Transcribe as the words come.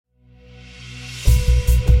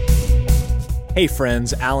Hey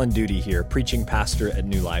friends, Alan Duty here, preaching pastor at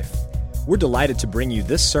New Life. We're delighted to bring you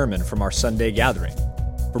this sermon from our Sunday gathering.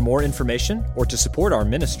 For more information or to support our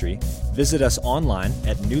ministry, visit us online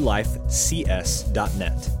at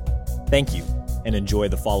newlifecs.net. Thank you, and enjoy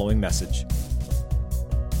the following message.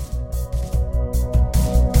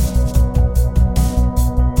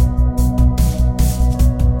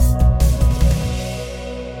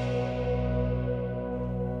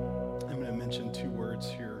 I'm going to mention two words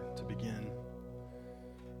here to begin.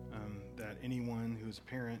 That anyone who is a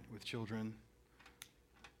parent with children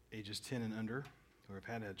ages 10 and under, or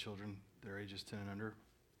have had children, their ages 10 and under,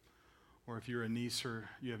 or if you're a niece or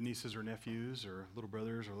you have nieces or nephews or little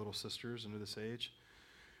brothers or little sisters under this age,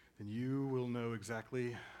 then you will know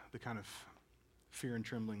exactly the kind of fear and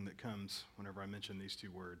trembling that comes whenever I mention these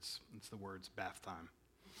two words. It's the words bath time.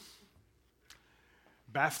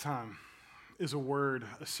 Bath time is a word,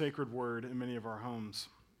 a sacred word in many of our homes.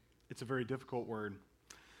 It's a very difficult word.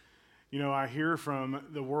 You know, I hear from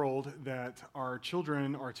the world that our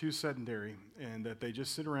children are too sedentary and that they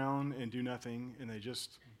just sit around and do nothing and they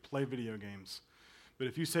just play video games. But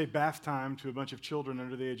if you say bath time to a bunch of children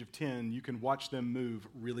under the age of 10, you can watch them move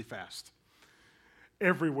really fast.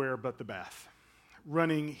 Everywhere but the bath.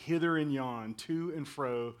 Running hither and yon, to and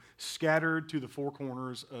fro, scattered to the four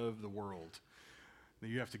corners of the world.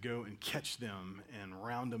 You have to go and catch them and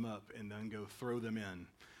round them up and then go throw them in.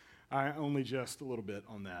 I only just a little bit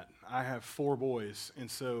on that. I have 4 boys, and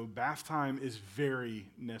so bath time is very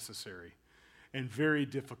necessary and very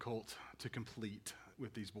difficult to complete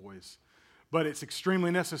with these boys. But it's extremely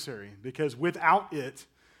necessary because without it,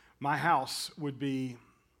 my house would be,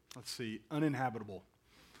 uninhabitable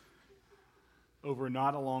over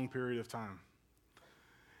not a long period of time.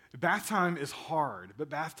 Bath time is hard, but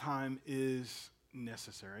bath time is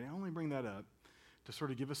necessary. I only bring that up to sort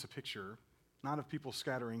of give us a picture, not of people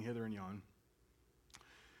scattering hither and yon,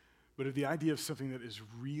 but of the idea of something that is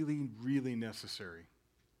really, really necessary,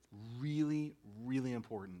 really, really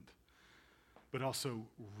important, but also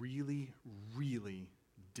really, really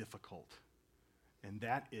difficult. And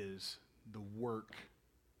that is the work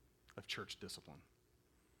of church discipline.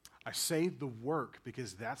 I say the work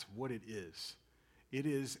because that's what it is. It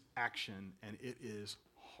is action and it is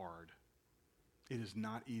hard. It is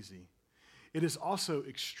not easy. It is also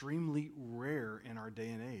extremely rare in our day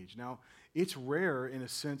and age. Now, it's rare in a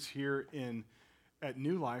sense here at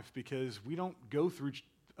New Life because we don't go through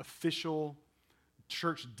official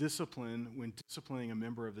church discipline when disciplining a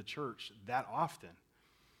member of the church that often.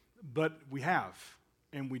 But we have,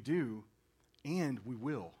 and we do, and we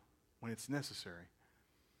will when it's necessary.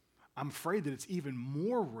 I'm afraid that it's even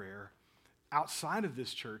more rare outside of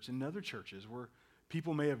this church and other churches where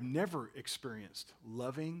people may have never experienced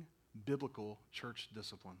loving, biblical church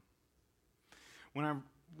discipline. When I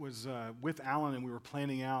was with Alan and we were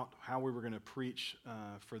planning out how we were going to preach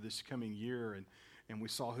for this coming year, and we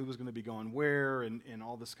saw who was going to be going where and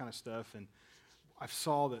all this kind of stuff, and I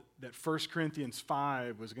saw that 1 Corinthians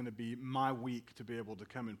 5 was going to be my week to be able to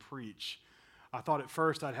come and preach. I thought at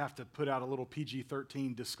first I'd have to put out a little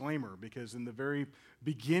PG-13 disclaimer because in the very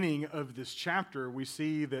beginning of this chapter, we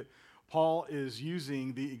see that Paul is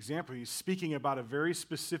using the example. He's speaking about a very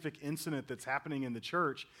specific incident that's happening in the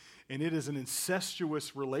church, and it is an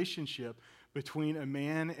incestuous relationship between a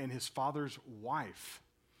man and his father's wife.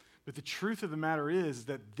 But the truth of the matter is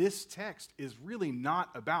that this text is really not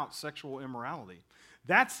about sexual immorality.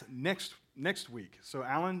 That's next week. So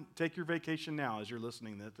Alan, take your vacation now as you're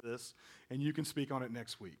listening to this, and you can speak on it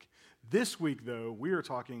next week. This week, though, we are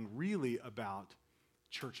talking really about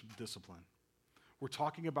church discipline. We're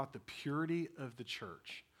talking about the purity of the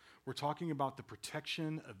church. We're talking about the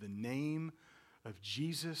protection of the name of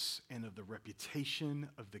Jesus and of the reputation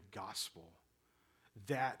of the gospel.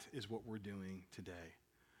 That is what we're doing today.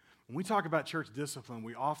 When we talk about church discipline,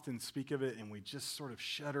 we often speak of it and we just sort of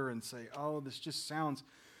shudder and say, oh, this just sounds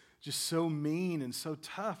just so mean and so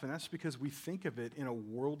tough. And that's because we think of it in a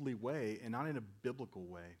worldly way and not in a biblical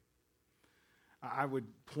way. I would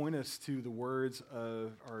point us to the words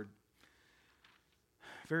of our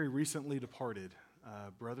very recently departed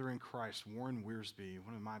brother in Christ, Warren Wiersbe,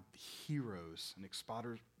 one of my heroes and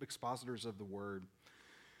expositors of the word,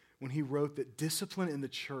 when he wrote that discipline in the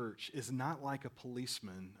church is not like a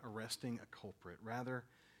policeman arresting a culprit. Rather,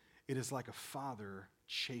 it is like a father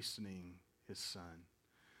chastening his son.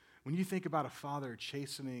 When you think about a father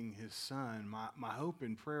chastening his son, my hope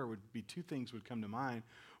and prayer would be 2 things would come to mind.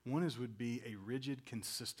 One would be a rigid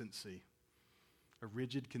consistency,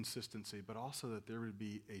 but also that there would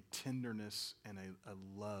be a tenderness and a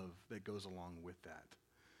love that goes along with that.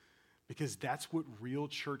 Because that's what real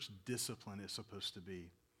church discipline is supposed to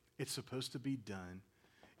be. It's supposed to be done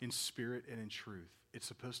in spirit and in truth. It's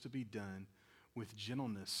supposed to be done with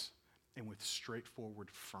gentleness and with straightforward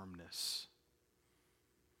firmness.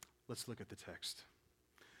 Let's look at the text.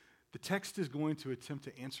 The text is going to attempt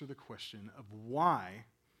to answer the question of why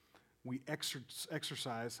we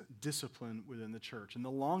exercise discipline within the church. And the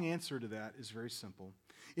long answer to that is very simple.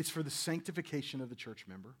 It's for the sanctification of the church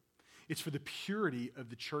member. It's for the purity of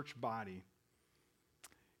the church body.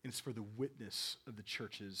 And it's for the witness of the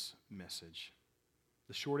church's message.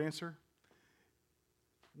 The short answer,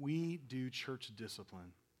 we do church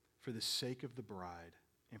discipline for the sake of the bride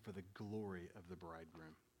and for the glory of the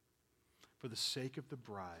bridegroom. For the sake of the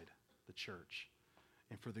bride, the church,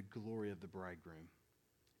 and for the glory of the bridegroom,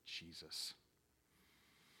 Jesus.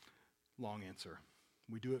 Long answer.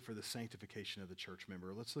 We do it for the sanctification of the church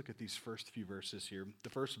member. Let's look at these first few verses here. The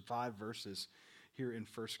first 5 verses here in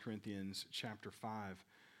 1 Corinthians chapter 5.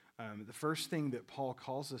 The first thing that Paul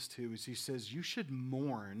calls us to is he says, you should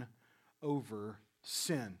mourn over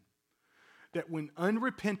sin. That when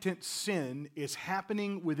unrepentant sin is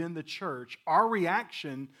happening within the church, our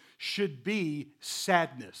reaction should be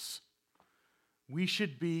sadness. We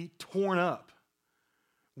should be torn up.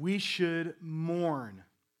 We should mourn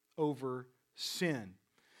over sin.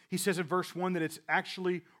 He says in verse 1 that it's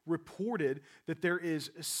actually reported that there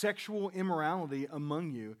is sexual immorality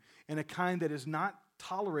among you, and a kind that is not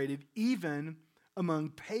tolerated even among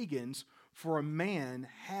pagans, for a man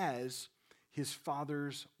has his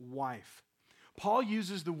father's wife. Paul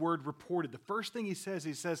uses the word reported. The first thing he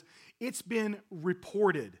says, it's been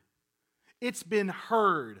reported. It's been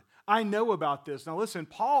heard. I know about this. Now listen,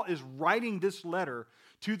 Paul is writing this letter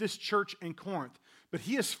to this church in Corinth, but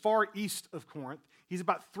he is far east of Corinth. He's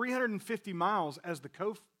about 350 miles as the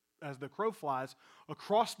crow flies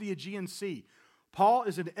across the Aegean Sea. Paul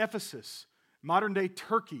is in Ephesus, modern-day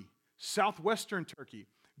Turkey, southwestern Turkey.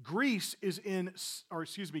 Corinth is in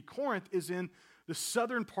the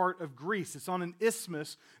southern part of Greece. It's on an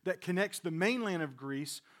isthmus that connects the mainland of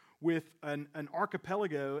Greece with an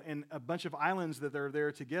archipelago and a bunch of islands that are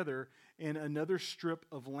there together and another strip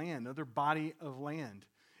of land, another body of land.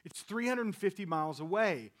 It's 350 miles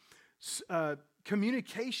away.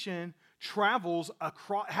 Communication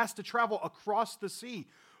has to travel across the sea.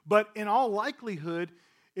 But in all likelihood,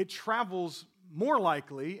 it travels more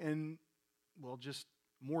likely and, just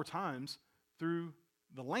more times through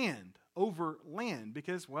the land, over land,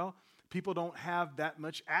 because, people don't have that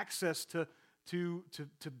much access to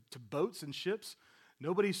boats and ships.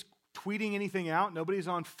 Nobody's tweeting anything out. Nobody's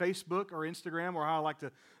on Facebook or Instagram, or how I like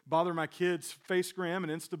to bother my kids, Facegram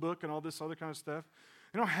and Instabook and all this other kind of stuff.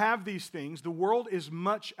 They don't have these things. The world is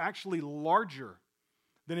much actually larger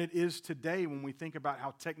than it is today when we think about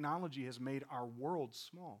how technology has made our world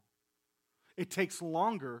small. It takes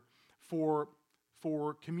longer for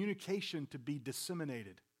communication to be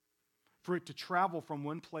disseminated, for it to travel from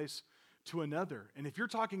one place to another. And if you're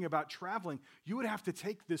talking about traveling, you would have to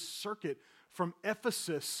take this circuit from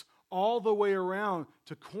Ephesus all the way around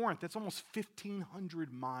to Corinth. That's almost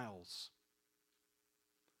 1,500 miles.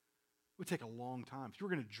 It would take a long time. If you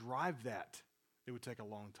were going to drive that, it would take a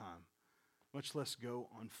long time, much less go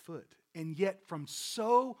on foot. And yet, from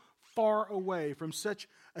so far away, from such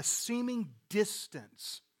a seeming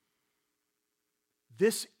distance,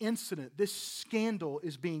 this incident, this scandal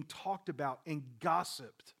is being talked about and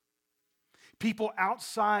gossiped. People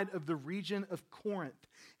outside of the region of Corinth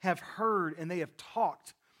have heard and they have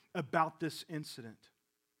talked about this incident.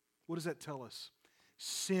 What does that tell us?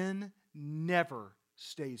 Sin never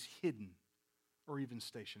stays hidden or even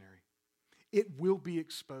stationary. It will be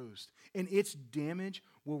exposed, and its damage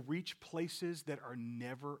will reach places that are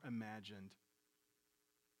never imagined.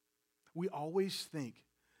 We always think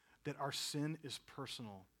that our sin is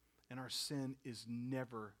personal, and our sin is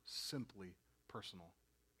never simply personal.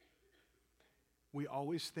 We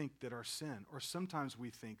always think that our sin, or sometimes we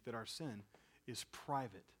think that our sin is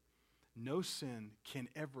private. No sin can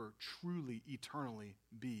ever truly, eternally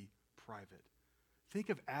be private. Think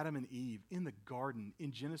of Adam and Eve in the garden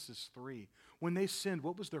in Genesis 3. When they sinned,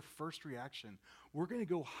 what was their first reaction? We're going to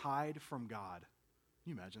go hide from God.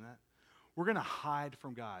 Can you imagine that? We're going to hide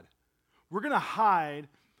from God. We're going to hide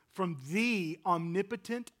from the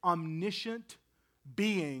omnipotent, omniscient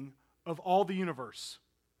being of all the universe.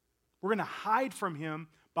 We're going to hide from him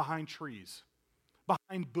behind trees,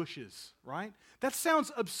 behind bushes, right? That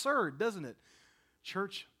sounds absurd, doesn't it?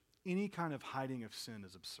 Church, any kind of hiding of sin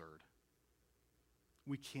is absurd.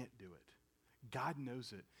 We can't do it. God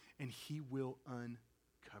knows it, and he will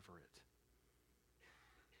uncover it.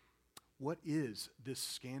 What is this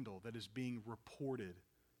scandal that is being reported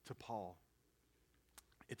to Paul?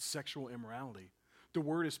 It's sexual immorality. The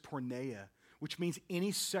word is porneia, which means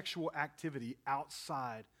any sexual activity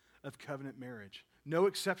outside of covenant marriage. No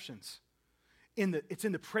exceptions. It's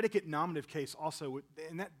in the predicate nominative case also,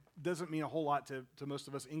 and that doesn't mean a whole lot to most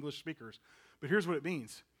of us English speakers. But here's what it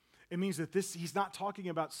means. It means that he's not talking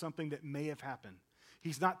about something that may have happened.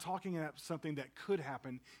 He's not talking about something that could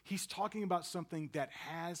happen. He's talking about something that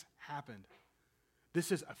has happened.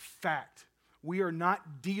 This is a fact. We are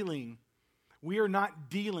not dealing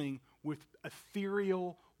with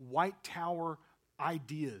ethereal White Tower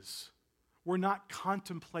ideas. We're not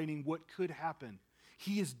contemplating what could happen.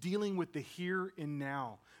 He is dealing with the here and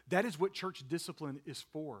now. That is what church discipline is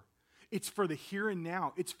for. It's for the here and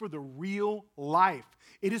now. It's for the real life.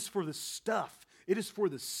 It is for the stuff. It is for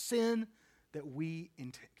the sin that we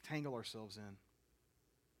entangle ourselves in.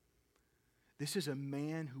 This is a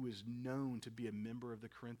man who is known to be a member of the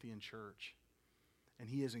Corinthian church, and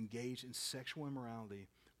he is engaged in sexual immorality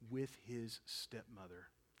with his stepmother.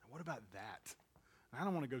 Now, what about that? I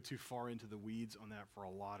don't want to go too far into the weeds on that for a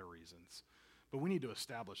lot of reasons, but we need to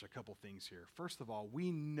establish a couple things here. First of all,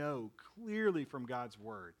 we know clearly from God's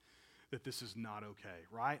word that this is not okay,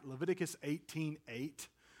 right? Leviticus 18:8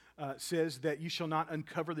 says that you shall not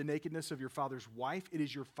uncover the nakedness of your father's wife. It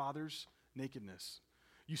is your father's nakedness.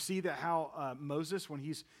 You see that how Moses, when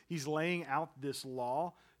he's laying out this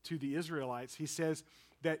law to the Israelites, he says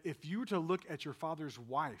that if you were to look at your father's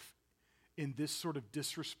wife in this sort of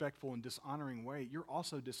disrespectful and dishonoring way, you're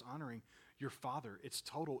also dishonoring your father. It's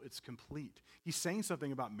total, it's complete. He's saying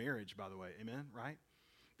something about marriage, by the way, amen, right?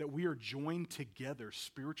 That we are joined together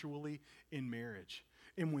spiritually in marriage.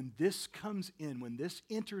 And when this comes in, when this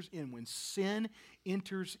enters in, when sin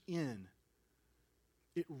enters in,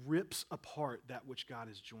 it rips apart that which God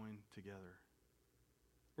has joined together.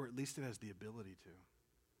 Or at least it has the ability to.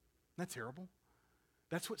 Isn't that terrible?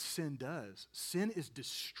 That's what sin does. Sin is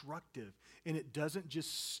destructive, and it doesn't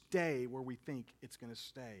just stay where we think it's going to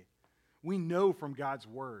stay. We know from God's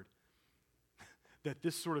word that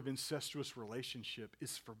this sort of incestuous relationship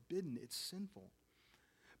is forbidden. It's sinful.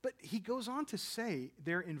 But he goes on to say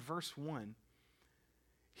there in verse 1,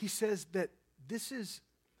 he says that this is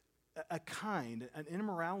an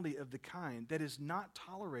immorality of the kind that is not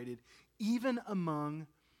tolerated even among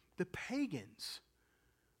the pagans.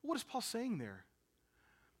 What is Paul saying there?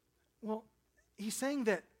 Well, he's saying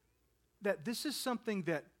that this is something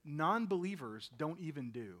that non-believers don't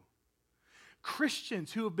even do.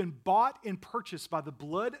 Christians who have been bought and purchased by the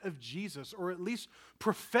blood of Jesus, or at least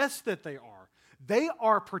profess that they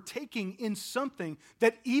are partaking in something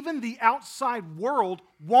that even the outside world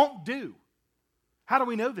won't do. How do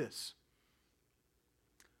we know this?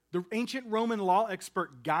 The ancient Roman law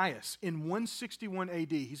expert Gaius in 161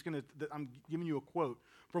 AD, I'm giving you a quote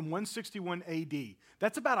from 161 AD.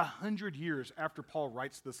 That's about 100 years after Paul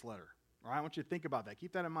writes this letter. All right, I want you to think about that.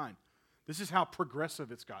 Keep that in mind. This is how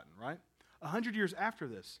progressive it's gotten, right? 100 years after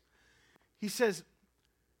this. He says,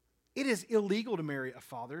 it is illegal to marry a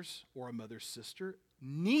father's or a mother's sister.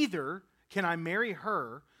 Neither can I marry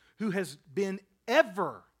her who has been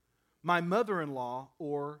ever my mother-in-law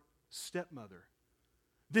or stepmother.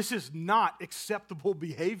 This is not acceptable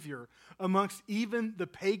behavior amongst even the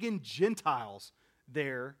pagan Gentiles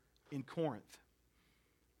there in Corinth.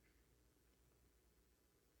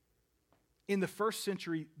 In the first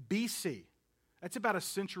century BC, that's about a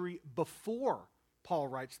century before Paul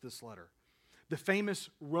writes this letter, the famous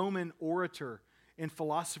Roman orator and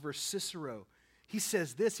philosopher Cicero, he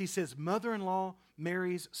says this, he says, mother-in-law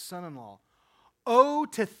marries son-in-law. Oh,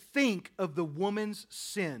 to think of the woman's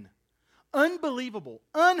sin. Unbelievable,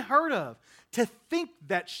 unheard of, to think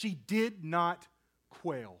that she did not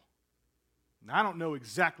quail. Now, I don't know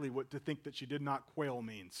exactly what to think that she did not quail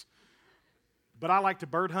means, but I like to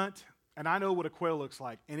bird hunt, and I know what a quail looks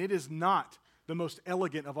like, and it is not the most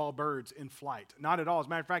elegant of all birds in flight. Not at all. As a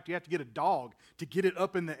matter of fact, you have to get a dog to get it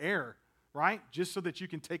up in the air, right? Just so that you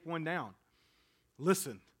can take one down.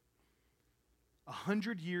 Listen,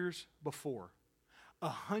 100 years before,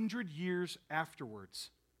 100 years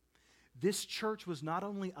afterwards, this church was not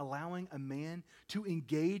only allowing a man to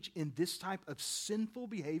engage in this type of sinful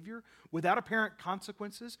behavior without apparent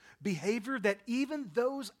consequences, behavior that even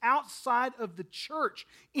those outside of the church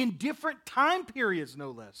in different time periods,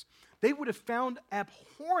 no less, they would have found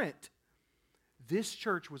abhorrent. This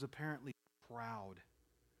church was apparently proud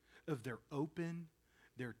of their open,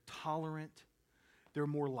 their tolerant, their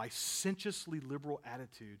more licentiously liberal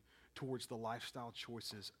attitude towards the lifestyle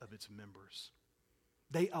choices of its members.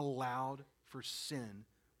 They allowed for sin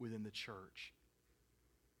within the church.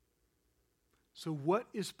 So what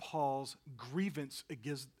is Paul's grievance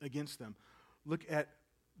against them? Look at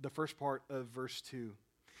the first part of verse 2.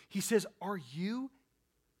 He says, are you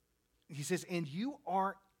he says, and you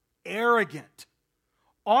are arrogant.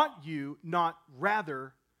 Ought you not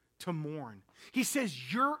rather to mourn? He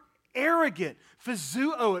says, you're arrogant.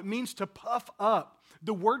 Phazuo, it means to puff up.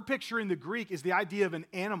 The word picture in the Greek is the idea of an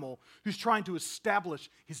animal who's trying to establish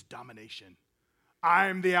his domination.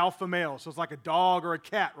 I'm the alpha male. So it's like a dog or a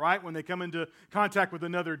cat, right? When they come into contact with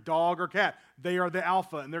another dog or cat, they are the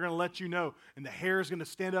alpha, and they're going to let you know. And the hair is going to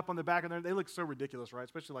stand up on the back of them. They look so ridiculous, right?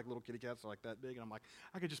 Especially like little kitty cats are like that big. And I'm like,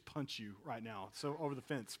 I could just punch you right now, so over the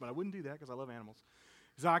fence. But I wouldn't do that because I love animals.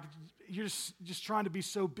 You're just trying to be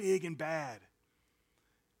so big and bad.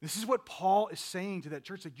 This is what Paul is saying to that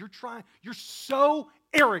church. That you're so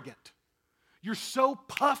arrogant. You're so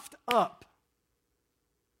puffed up.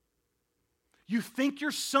 You think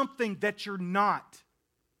you're something that you're not.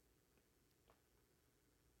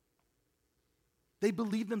 They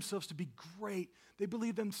believe themselves to be great. They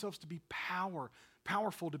believe themselves to be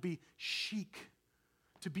powerful, to be chic,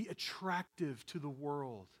 to be attractive to the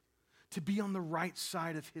world, to be on the right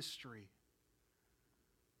side of history.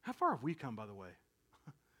 How far have we come, by the way,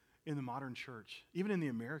 in the modern church, even in the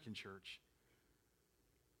American church?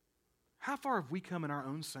 How far have we come in our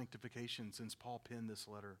own sanctification since Paul penned this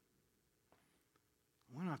letter?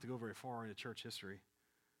 We don't have to go very far into church history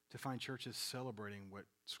to find churches celebrating what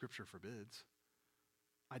Scripture forbids.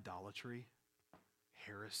 Idolatry,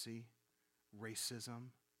 heresy, racism,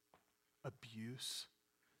 abuse,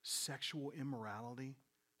 sexual immorality,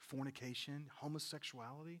 fornication,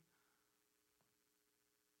 homosexuality.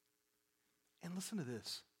 And listen to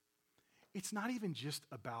this. It's not even just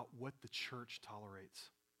about what the church tolerates.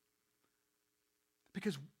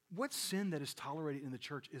 Because what sin that is tolerated in the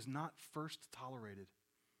church is not first tolerated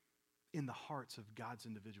in the hearts of God's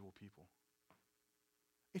individual people.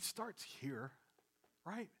 It starts here,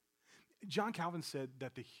 right? John Calvin said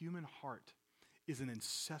that the human heart is an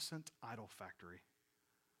incessant idol factory.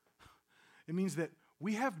 It means that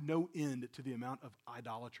we have no end to the amount of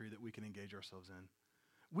idolatry that we can engage ourselves in.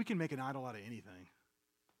 We can make an idol out of anything,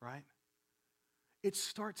 right? It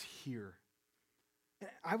starts here.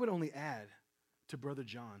 I would only add to Brother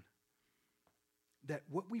John that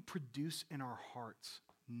what we produce in our hearts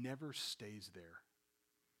never stays there.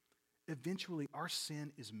 Eventually, our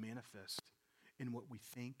sin is manifest in what we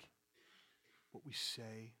think, what we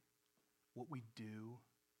say, what we do,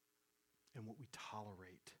 and what we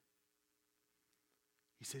tolerate.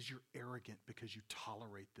 He says you're arrogant because you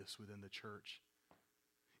tolerate this within the church.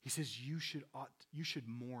 He says you should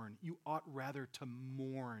mourn. You ought rather to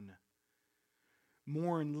mourn.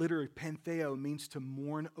 Mourn, literally, pantheo, means to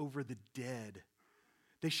mourn over the dead.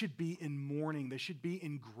 They should be in mourning. They should be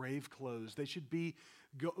in grave clothes. They should be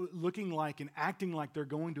looking like and acting like they're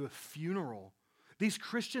going to a funeral. These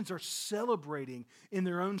Christians are celebrating in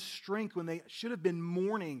their own strength when they should have been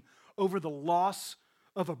mourning over the loss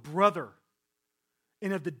of a brother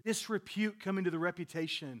and of the disrepute coming to the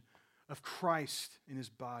reputation of Christ in his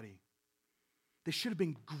body. They should have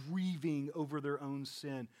been grieving over their own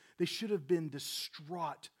sin. They should have been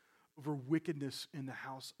distraught over wickedness in the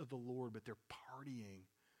house of the Lord, but they're partying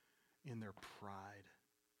in their pride.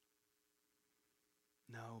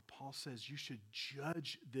 No, Paul says you should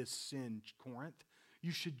judge this sin, Corinth.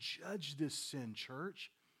 You should judge this sin, church.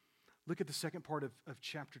 Look at the second part of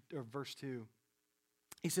verse 2.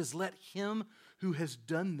 He says, let him who has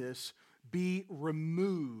done this be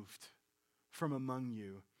removed from among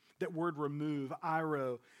you. That word remove,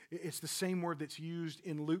 airo, it's the same word that's used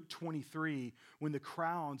in Luke 23 when the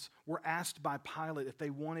crowds were asked by Pilate if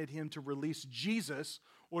they wanted him to release Jesus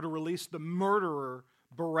or to release the murderer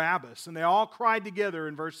Barabbas. And they all cried together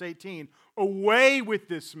in verse 18, away with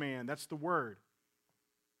this man. That's the word.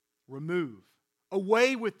 Remove.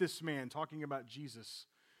 Away with this man, talking about Jesus,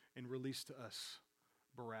 and release to us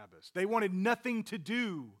Barabbas. They wanted nothing to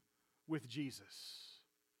do with Jesus.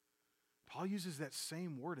 Paul uses that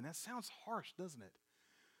same word, and that sounds harsh, doesn't it?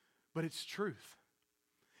 But it's truth.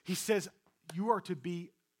 He says, you are to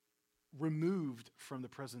be removed from the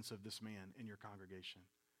presence of this man in your congregation.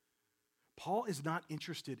 Paul is not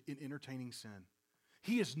interested in entertaining sin.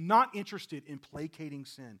 He is not interested in placating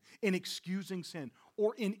sin, in excusing sin,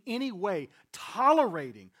 or in any way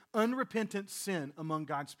tolerating unrepentant sin among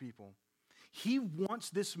God's people. He wants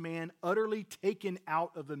this man utterly taken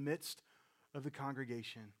out of the midst of the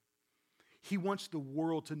congregation. He wants the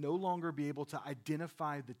world to no longer be able to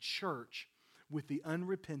identify the church with the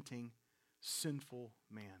unrepenting, sinful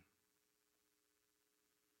man.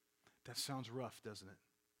 That sounds rough, doesn't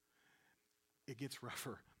it? It gets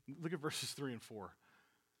rougher. Look at verses 3 and 4.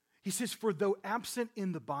 He says, for though absent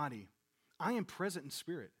in the body, I am present in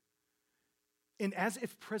spirit. And as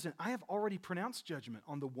if present, I have already pronounced judgment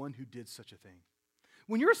on the one who did such a thing.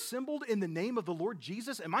 when you're assembled in the name of the Lord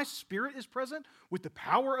Jesus and my spirit is present with the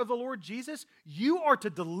power of the Lord Jesus, you are to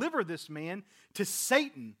deliver this man to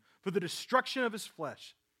Satan for the destruction of his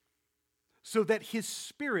flesh, so that his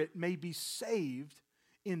spirit may be saved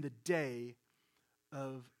in the day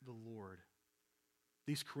of the Lord.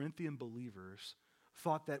 These Corinthian believers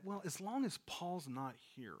thought that, well, as long as Paul's not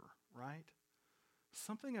here, right?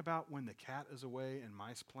 Something about when the cat is away and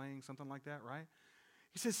mice playing, something like that, right?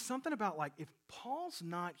 He says something about like if Paul's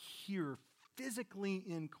not here physically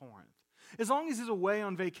in Corinth, as long as he's away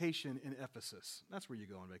on vacation in Ephesus, that's where you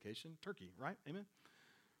go on vacation, Turkey, right? Amen?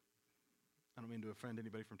 I don't mean to offend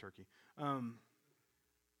anybody from Turkey. As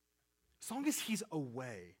long as he's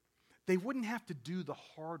away, they wouldn't have to do the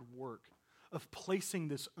hard work of placing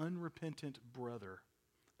this unrepentant brother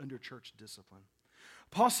under church discipline.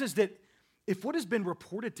 Paul says that if what has been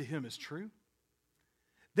reported to him is true,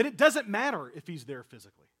 then it doesn't matter if he's there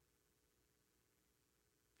physically.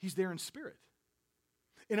 He's there in spirit.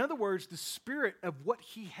 In other words, the spirit of what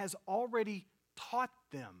he has already taught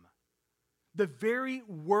them, the very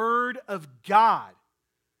word of God,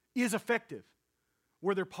 is effective,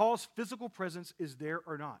 whether Paul's physical presence is there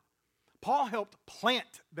or not. Paul helped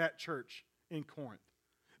plant that church in Corinth.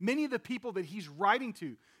 Many of the people that he's writing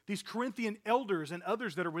to, these Corinthian elders and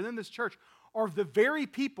others that are within this church, are the very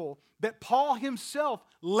people that Paul himself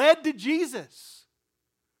led to Jesus.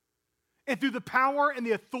 And through the power and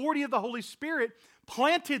the authority of the Holy Spirit,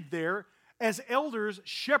 planted there as elders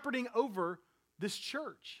shepherding over this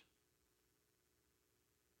church.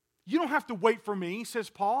 You don't have to wait for me, says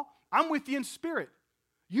Paul. I'm with you in spirit.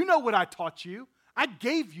 You know what I taught you. I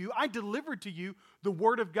gave you, I delivered to you the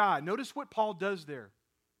word of God. Notice what Paul does there.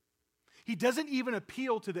 He doesn't even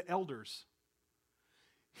appeal to the elders.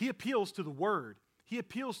 He appeals to the word. He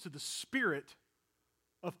appeals to the spirit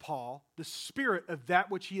of Paul, the spirit of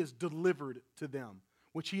that which he has delivered to them,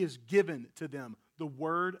 which he has given to them, the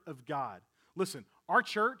word of God. Listen, our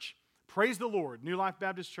church, praise the Lord, New Life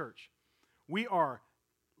Baptist Church, we are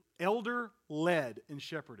elder-led and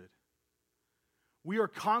shepherded. We are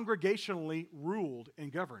congregationally ruled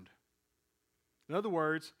and governed. In other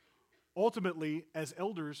words, ultimately, as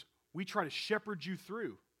elders, we try to shepherd you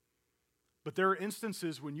through. But there are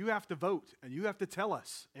instances when you have to vote and you have to tell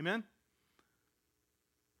us. Amen?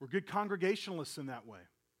 We're good congregationalists in that way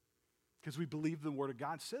because we believe the Word of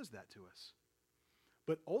God says that to us.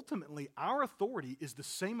 But ultimately, our authority is the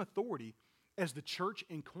same authority as the church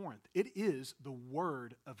in Corinth. It is the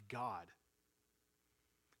Word of God.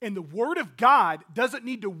 And the Word of God doesn't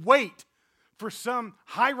need to wait for some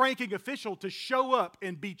high-ranking official to show up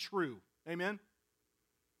and be true. Amen?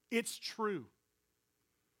 It's true.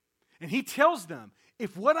 And he tells them,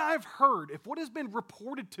 if what I've heard, if what has been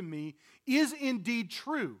reported to me is indeed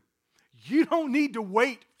true, you don't need to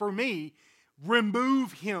wait for me.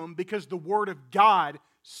 Remove him because the Word of God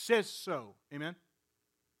says so. Amen?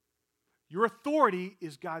 Your authority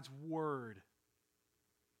is God's Word.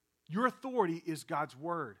 Your authority is God's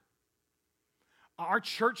Word. Our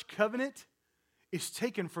church covenant is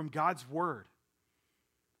taken from God's Word.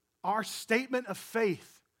 Our statement of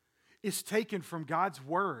faith is taken from God's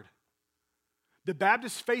Word. The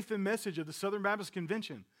Baptist faith and message of the Southern Baptist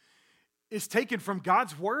Convention is taken from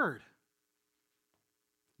God's Word.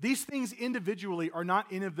 These things individually are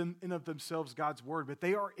not in of themselves God's Word, but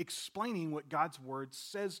they are explaining what God's Word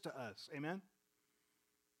says to us. Amen?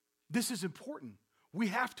 This is important. We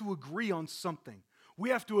have to agree on something. We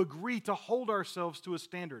have to agree to hold ourselves to a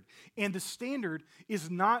standard. And the standard is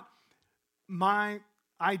not my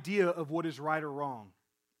idea of what is right or wrong.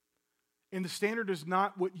 And the standard is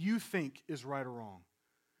not what you think is right or wrong.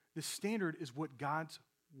 The standard is what God's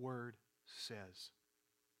Word says.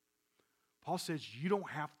 Paul says, you don't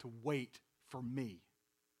have to wait for me.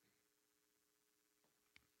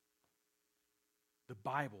 The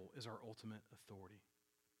Bible is our ultimate authority.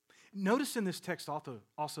 Notice in this text also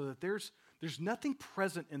that there's nothing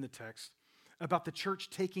present in the text about the church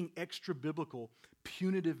taking extra biblical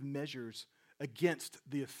punitive measures against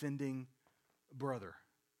the offending brother.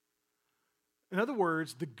 In other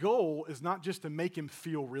words, the goal is not just to make him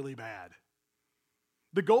feel really bad.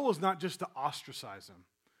 The goal is not just to ostracize him.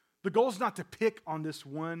 The goal is not to pick on this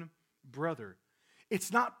one brother.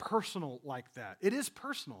 It's not personal like that. It is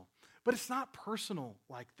personal, but it's not personal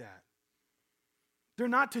like that. They're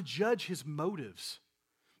not to judge his motives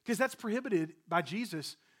because that's prohibited by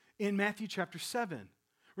Jesus in Matthew chapter 7.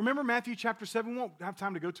 Remember Matthew chapter 7? We won't have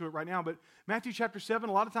time to go to it right now, but Matthew chapter 7,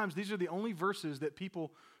 a lot of times these are the only verses that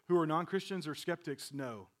people who are non-Christians or skeptics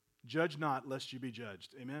know. Judge not lest you be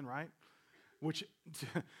judged. Amen, right? which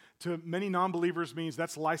to many non-believers means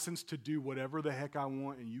that's license to do whatever the heck I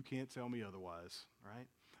want and you can't tell me otherwise, right?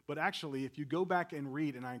 But actually, if you go back and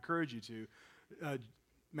read, and I encourage you to,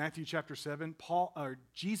 Matthew chapter 7,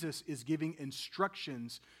 Jesus is giving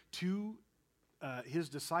instructions to his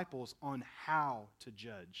disciples on how to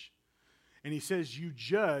judge. And he says, you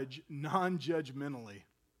judge non-judgmentally.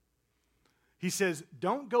 He says,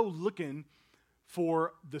 don't go looking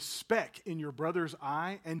for the speck in your brother's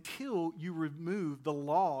eye until you remove the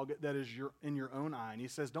log that is in your own eye. And he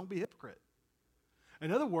says, don't be a hypocrite.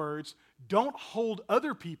 In other words, don't hold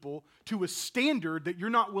other people to a standard that you're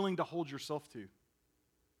not willing to hold yourself to.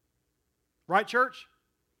 Right, church?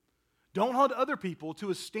 Don't hold other people to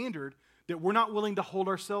a standard that we're not willing to hold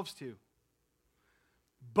ourselves to.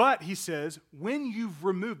 But, he says, when you've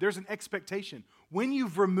removed, there's an expectation. When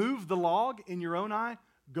you've removed the log in your own eye,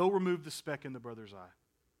 go remove the speck in the brother's eye.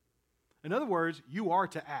 In other words, you are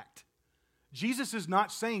to act. Jesus is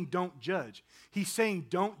not saying don't judge. He's saying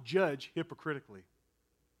don't judge hypocritically.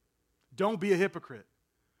 Don't be a hypocrite.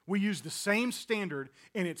 We use the same standard,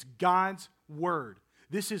 and it's God's word.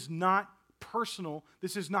 This is not personal.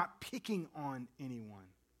 This is not picking on anyone.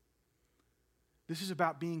 This is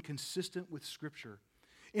about being consistent with Scripture.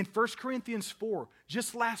 In 1 Corinthians 4,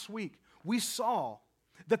 just last week, we saw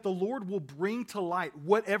that the Lord will bring to light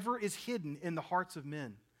whatever is hidden in the hearts of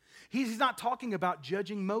men. He's not talking about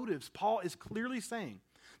judging motives. Paul is clearly saying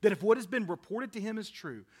that if what has been reported to him is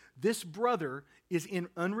true, this brother is in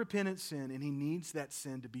unrepentant sin and he needs that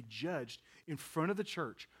sin to be judged in front of the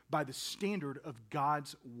church by the standard of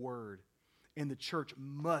God's word. And the church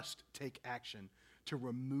must take action to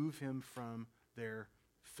remove him from their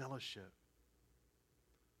fellowship.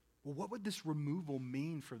 Well, what would this removal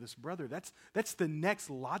mean for this brother? That's the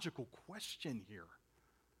next logical question here.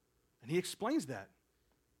 And he explains that.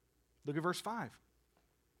 Look at verse 5.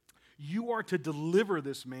 You are to deliver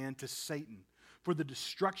this man to Satan for the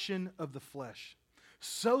destruction of the flesh,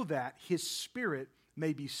 so that his spirit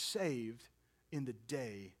may be saved in the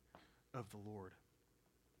day of the Lord.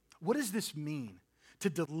 What does this mean? To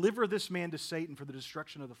deliver this man to Satan for the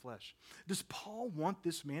destruction of the flesh. Does Paul want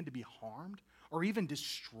this man to be harmed or even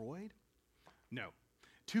destroyed? No.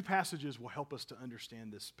 Two passages will help us to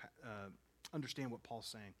understand this. Understand what Paul's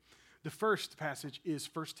saying. The first passage is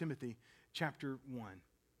 1 Timothy chapter 1.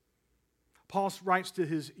 Paul writes to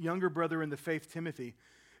his younger brother in the faith, Timothy,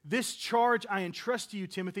 "This charge I entrust to you,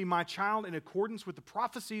 Timothy, my child, in accordance with the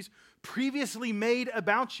prophecies previously made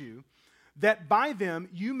about you, that by them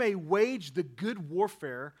you may wage the good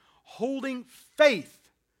warfare, holding faith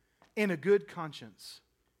and a good conscience."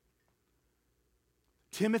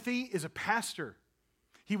 Timothy is a pastor.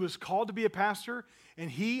 He was called to be a pastor,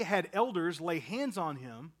 and he had elders lay hands on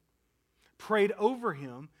him, prayed over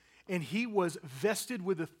him, and he was vested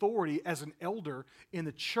with authority as an elder in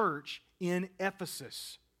the church in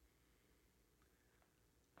Ephesus.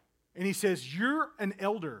 And he says, you're an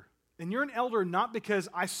elder. And you're an elder not because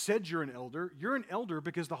I said you're an elder. You're an elder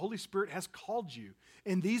because the Holy Spirit has called you.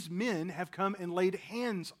 And these men have come and laid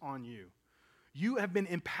hands on you. You have been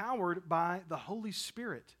empowered by the Holy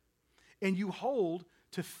Spirit. And you hold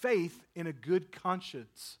to faith in a good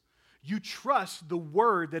conscience. You trust the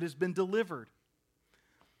word that has been delivered.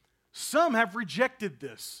 Some have rejected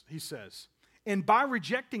this, he says. And by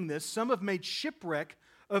rejecting this, some have made shipwreck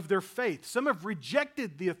of their faith. Some have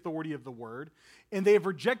rejected the authority of the word, and they have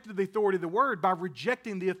rejected the authority of the word by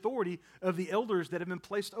rejecting the authority of the elders that have been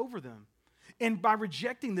placed over them. And by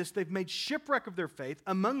rejecting this, they've made shipwreck of their faith.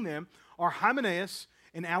 Among them are Hymenaeus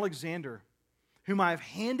and Alexander, whom I have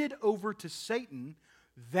handed over to Satan,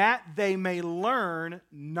 that they may learn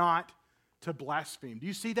not to blaspheme. Do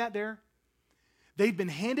you see that there? They've been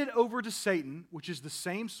handed over to Satan, which is the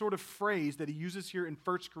same sort of phrase that he uses here in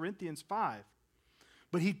 1 Corinthians 5.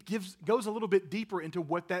 But he goes a little bit deeper into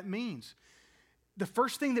what that means. The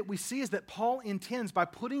first thing that we see is that Paul intends, by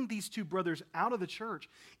putting these two brothers out of the church,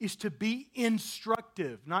 is to be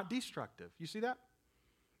instructive, not destructive. You see that?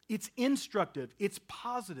 It's instructive. It's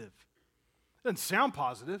positive. It doesn't sound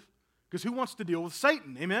positive, because who wants to deal with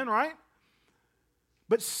Satan? Amen, right?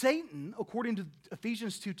 But Satan, according to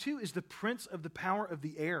Ephesians 2:2, is the prince of the power of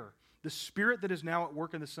the air, the spirit that is now at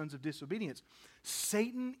work in the sons of disobedience.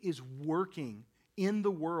 Satan is working in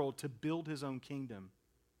the world to build his own kingdom.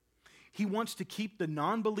 He wants to keep the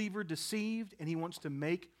non-believer deceived, and he wants to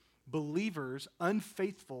make believers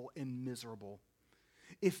unfaithful and miserable.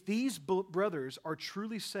 If these brothers are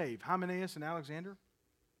truly saved, Hymenaeus and Alexander,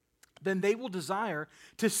 then they will desire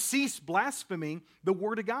to cease blaspheming the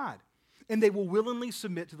word of God, and they will willingly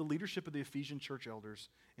submit to the leadership of the Ephesian church elders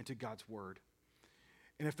and to God's word.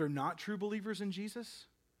 And if they're not true believers in Jesus,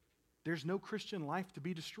 there's no Christian life to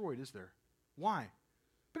be destroyed, is there? Why?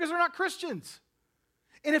 Because they're not Christians.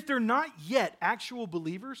 And if they're not yet actual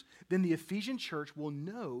believers, then the Ephesian church will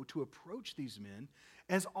know to approach these men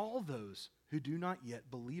as all those who do not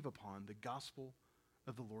yet believe upon the gospel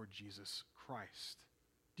of the Lord Jesus Christ.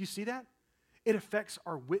 Do you see that? It affects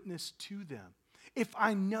our witness to them. If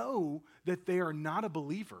I know that they are not a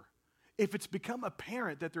believer, if it's become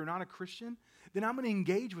apparent that they're not a Christian, then I'm going to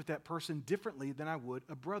engage with that person differently than I would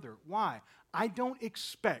a brother. Why? I don't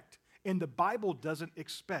expect, and the Bible doesn't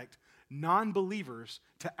expect, non-believers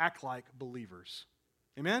to act like believers.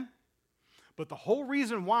 Amen? But the whole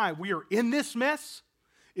reason why we are in this mess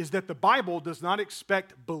is that the Bible does not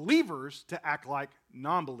expect believers to act like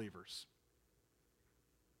non-believers.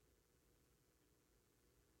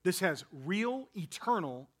 This has real,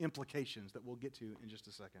 eternal implications that we'll get to in just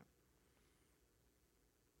a second.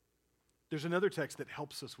 There's another text that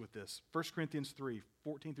helps us with this. 1 Corinthians 3,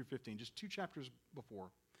 14 through 15, just 2 chapters before.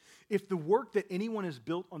 If the work that anyone has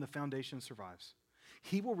built on the foundation survives,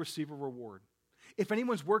 he will receive a reward. If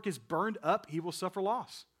anyone's work is burned up, he will suffer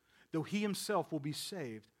loss, though he himself will be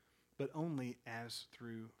saved, but only as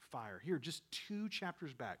through fire. Here, just 2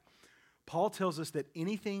 chapters back, Paul tells us that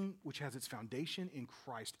anything which has its foundation in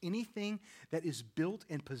Christ, anything that is built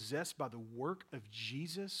and possessed by the work of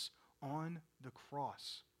Jesus on the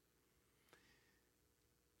cross,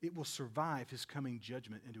 it will survive his coming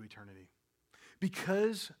judgment into eternity.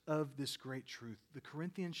 Because of this great truth, the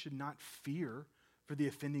Corinthians should not fear for the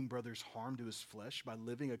offending brother's harm to his flesh by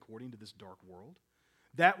living according to this dark world.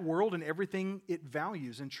 That world and everything it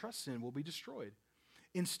values and trusts in will be destroyed.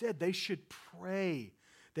 Instead, they should pray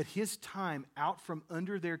that his time out from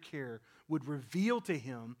under their care would reveal to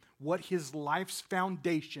him what his life's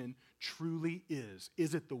foundation truly is.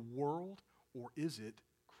 Is it the world or is it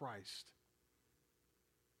Christ?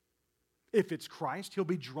 If it's Christ, he'll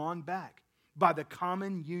be drawn back by the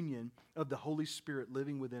common union of the Holy Spirit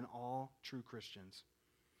living within all true Christians.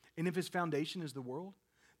 And if his foundation is the world,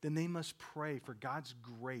 then they must pray for God's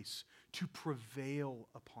grace to prevail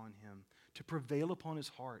upon him, to prevail upon his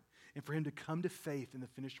heart, and for him to come to faith in the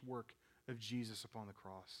finished work of Jesus upon the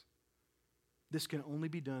cross. This can only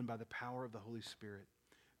be done by the power of the Holy Spirit.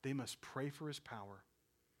 They must pray for his power.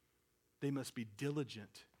 They must be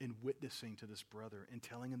diligent in witnessing to this brother and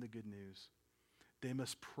telling him the good news. They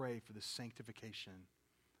must pray for the sanctification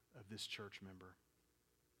of this church member.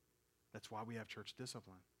 That's why we have church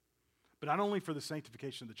discipline. But not only for the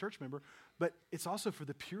sanctification of the church member, but it's also for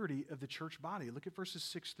the purity of the church body. Look at verses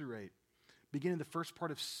 6 through 8. Beginning the first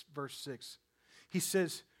part of verse 6. He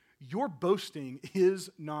says, your boasting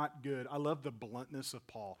is not good. I love the bluntness of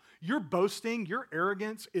Paul. Your boasting, your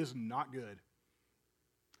arrogance is not good.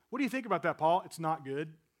 What do you think about that, Paul? It's not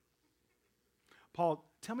good. Paul,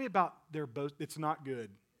 tell me about their boast. It's not good.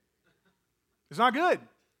 It's not good.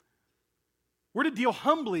 We're to deal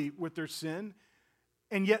humbly with their sin,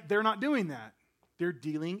 and yet they're not doing that. They're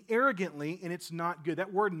dealing arrogantly, and it's not good.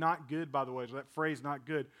 That word not good, by the way, so that phrase not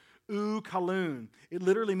good, kalun. It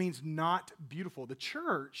literally means not beautiful. The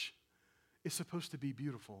church is supposed to be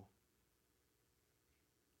beautiful.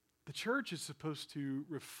 The church is supposed to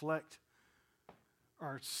reflect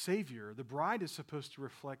our Savior. The bride is supposed to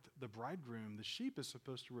reflect the bridegroom. The sheep is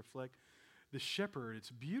supposed to reflect the shepherd. It's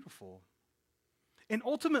beautiful. And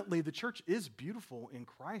ultimately, the church is beautiful in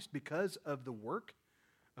Christ because of the work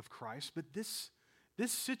of Christ. But this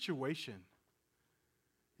situation,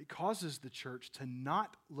 it causes the church to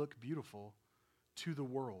not look beautiful to the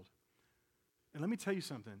world. And let me tell you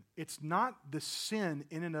something. It's not the sin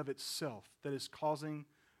in and of itself that is causing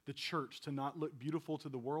the church to not look beautiful to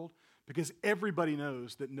the world, because everybody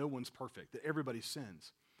knows that no one's perfect, that everybody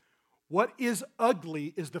sins. What is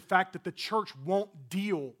ugly is the fact that the church won't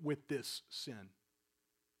deal with this sin.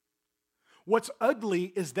 What's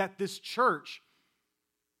ugly is that this church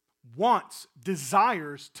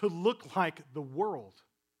desires to look like the world,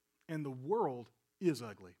 and the world is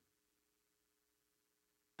ugly.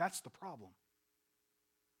 That's the problem.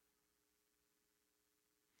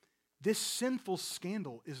 This sinful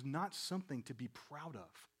scandal is not something to be proud of.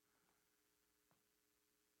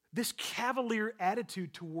 This cavalier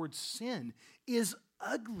attitude towards sin is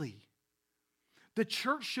ugly. The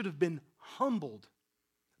church should have been humbled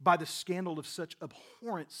by the scandal of such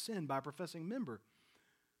abhorrent sin by a professing member,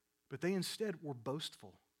 but they instead were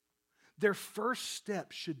boastful. Their first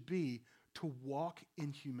step should be to walk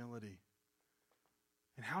in humility.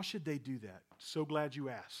 And how should they do that? So glad you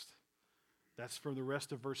asked. That's for the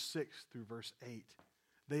rest of verse 6 through verse 8.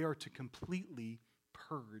 They are to completely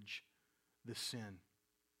purge the sin.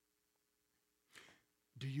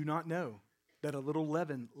 Do you not know that a little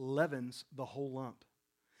leaven leavens the whole lump?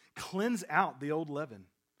 Cleanse out the old leaven,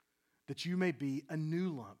 that you may be a new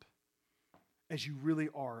lump, as you really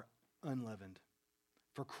are unleavened.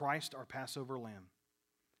 For Christ, our Passover lamb,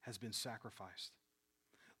 has been sacrificed.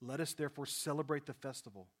 Let us therefore celebrate the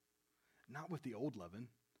festival, not with the old leaven,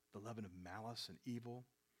 the leaven of malice and evil,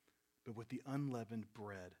 but with the unleavened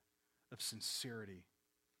bread of sincerity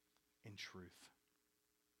and truth.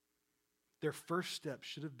 Their first step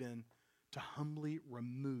should have been to humbly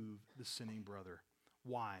remove the sinning brother.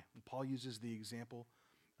 Why? And Paul uses the example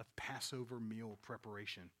of Passover meal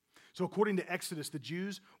preparation. So according to Exodus, the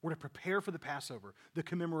Jews were to prepare for the Passover, the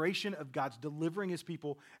commemoration of God's delivering his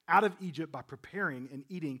people out of Egypt by preparing and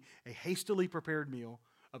eating a hastily prepared meal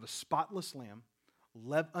of a spotless lamb,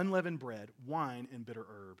 unleavened bread, wine, and bitter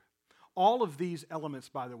herb. All of these elements,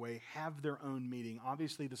 by the way, have their own meaning.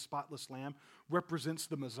 Obviously, the spotless lamb represents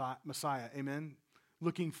the Messiah, amen?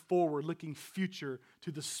 Looking forward, looking future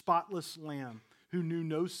to the spotless lamb who knew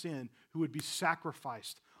no sin, who would be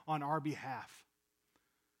sacrificed on our behalf.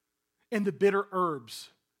 And the bitter herbs,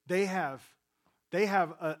 they have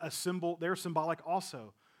a symbol, they're symbolic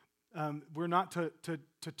also. We're not to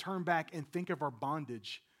turn back and think of our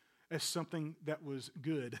bondage as something that was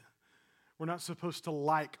good. We're not supposed to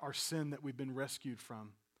like our sin that we've been rescued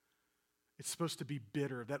from. It's supposed to be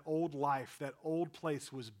bitter. That old life, that old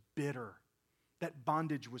place was bitter. That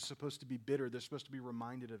bondage was supposed to be bitter. They're supposed to be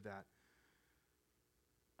reminded of that.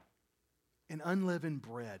 And unleavened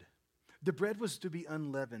bread. The bread was to be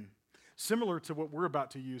unleavened, similar to what we're about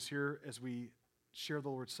to use here as we share the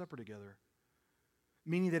Lord's Supper together.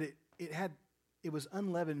 Meaning that it was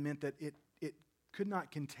unleavened meant that it could not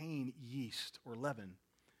contain yeast or leaven.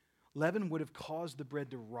 Leaven would have caused the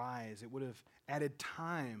bread to rise. It would have added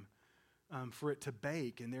time for it to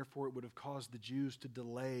bake, and therefore it would have caused the Jews to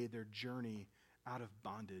delay their journey out of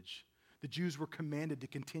bondage. The Jews were commanded to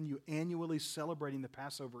continue annually celebrating the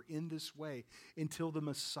Passover in this way until the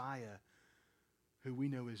Messiah, who we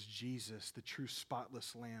know as Jesus, the true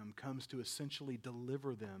spotless lamb, comes to essentially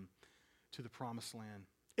deliver them to the promised land.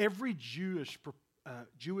 Every Jewish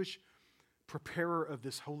preparer of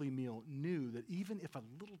this holy meal knew that even if a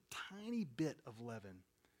little tiny bit of leaven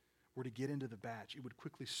were to get into the batch, it would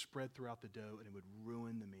quickly spread throughout the dough and it would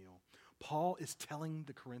ruin the meal. Paul is telling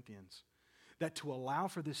the Corinthians that to allow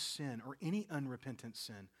for this sin or any unrepentant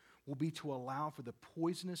sin will be to allow for the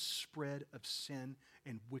poisonous spread of sin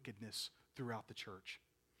and wickedness throughout the church.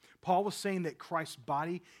 Paul was saying that Christ's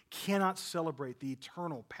body cannot celebrate the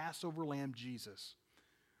eternal Passover lamb Jesus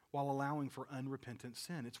while allowing for unrepentant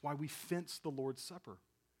sin. It's why we fence the Lord's Supper.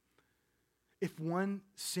 If one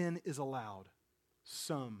sin is allowed,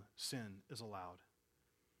 some sin is allowed.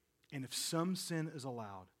 And if some sin is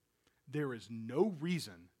allowed, there is no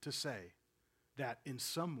reason to say that in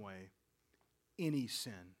some way any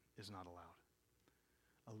sin is not allowed.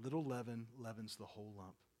 A little leaven leavens the whole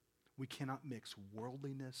lump. We cannot mix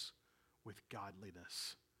worldliness with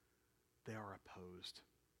godliness. They are opposed.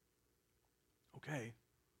 Okay.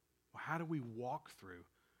 Well, how do we walk through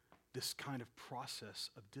this kind of process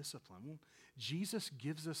of discipline? Well, Jesus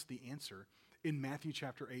gives us the answer in Matthew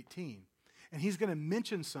chapter 18. And he's going to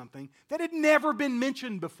mention something that had never been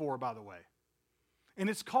mentioned before, by the way. And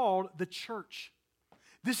it's called the church.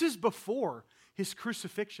 This is before his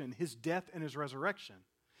crucifixion, his death, and his resurrection.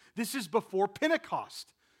 This is before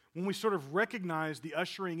Pentecost, when we sort of recognize the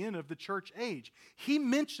ushering in of the church age. He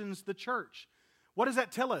mentions the church. What does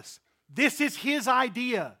that tell us? This is his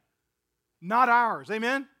idea, not ours.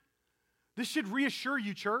 Amen? This should reassure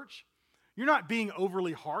you, church. You're not being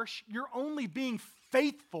overly harsh. You're only being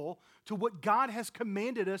faithful to what God has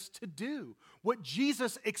commanded us to do, what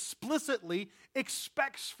Jesus explicitly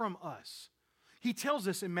expects from us. He tells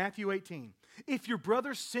us in Matthew 18, if your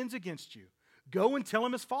brother sins against you, go and tell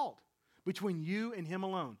him his fault between you and him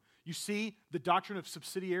alone. You see the doctrine of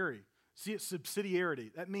subsidiarity. See, it's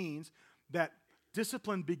subsidiarity. That means that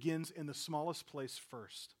discipline begins in the smallest place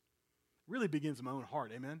first. It really begins in my own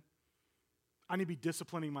heart, amen? I need to be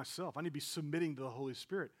disciplining myself. I need to be submitting to the Holy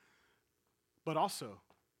Spirit. But also,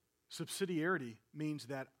 subsidiarity means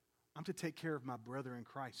that I'm to take care of my brother in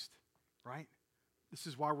Christ, right? This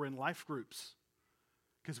is why we're in life groups,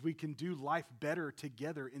 because we can do life better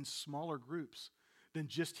together in smaller groups than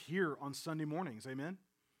just here on Sunday mornings, amen?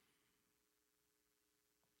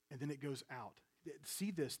 And then it goes out.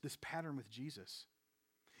 See this pattern with Jesus.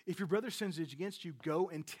 If your brother sins against you, go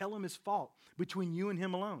and tell him his fault between you and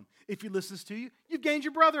him alone. If he listens to you, you've gained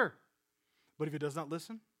your brother. But if he does not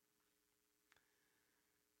listen,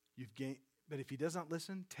 but if he does not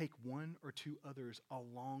listen, take one or two others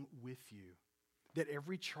along with you, that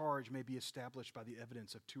every charge may be established by the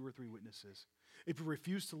evidence of two or three witnesses. If you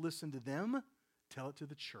refuse to listen to them, Tell it to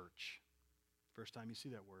the church. First time you see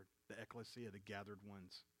that word, the ecclesia, the gathered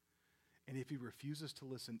ones. And if he refuses to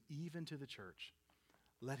listen even to the church,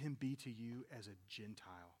 let him be to you as a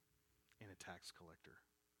Gentile and a tax collector.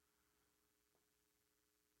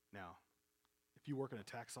 Now, if you work in a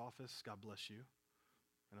tax office, God bless you.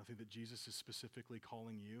 I don't think that Jesus is specifically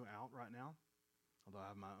calling you out right now, although I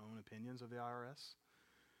have my own opinions of the IRS.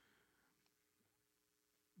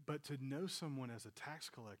 But to know someone as a tax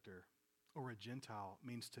collector or a Gentile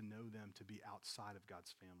means to know them to be outside of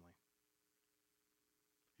God's family.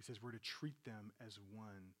 He says we're to treat them as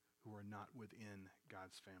one who are not within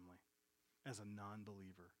God's family, as a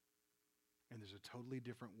non-believer. And there's a totally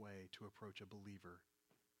different way to approach a believer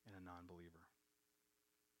and a non-believer.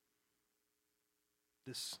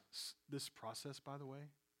 This process, by the way,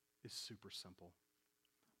 is super simple,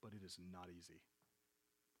 but it is not easy.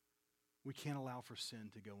 We can't allow for sin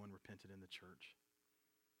to go unrepented in the church.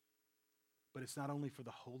 But it's not only for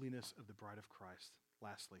the holiness of the bride of Christ.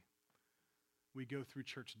 Lastly, we go through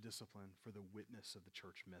church discipline for the witness of the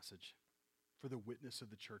church message. For the witness of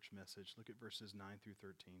the church message. Look at verses 9 through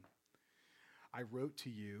 13. I wrote to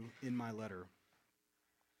you in my letter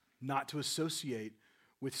not to associate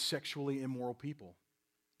with sexually immoral people.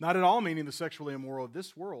 Not at all meaning the sexually immoral of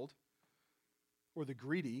this world, or the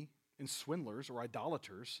greedy and swindlers or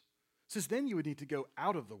idolaters. It says then you would need to go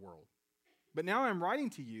out of the world. But now I'm writing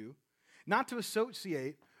to you not to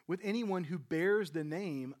associate with anyone who bears the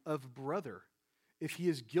name of brother, if he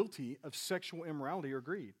is guilty of sexual immorality or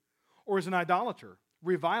greed, or is an idolater,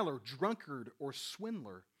 reviler, drunkard, or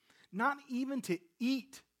swindler, not even to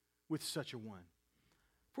eat with such a one.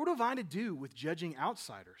 For what have I to do with judging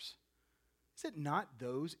outsiders? Is it not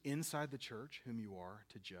those inside the church whom you are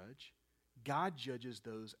to judge? God judges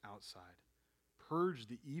those outside. Purge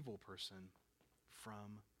the evil person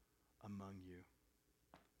from among you.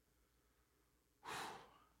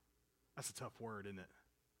 That's a tough word, isn't it?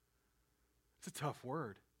 It's a tough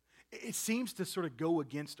word. It seems to sort of go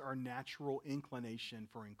against our natural inclination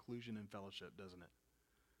for inclusion and fellowship, doesn't it?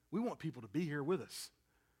 We want people to be here with us.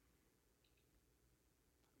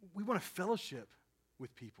 We want to fellowship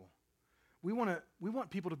with people. We want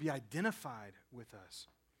people to be identified with us.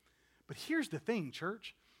 But here's the thing,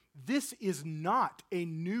 church. This is not a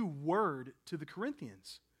new word to the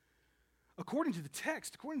Corinthians. According to the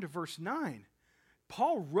text, according to verse 9,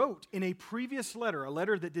 Paul wrote in a previous letter, a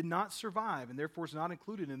letter that did not survive and therefore is not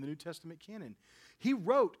included in the New Testament canon. He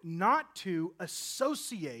wrote not to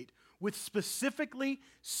associate with specifically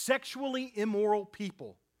sexually immoral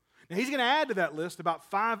people. Now he's going to add to that list about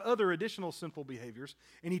 5 other additional sinful behaviors,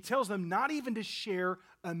 and he tells them not even to share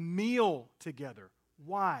a meal together.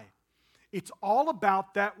 Why? It's all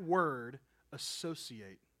about that word,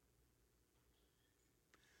 associate.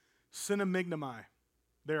 Synonymai.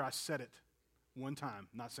 There, I said it one time,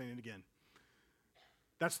 not saying it again.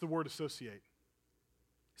 That's the word associate.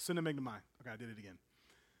 Synonymai. Okay, I did it again.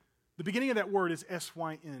 The beginning of that word is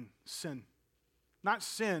S-Y-N, sin. Not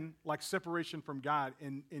sin like separation from God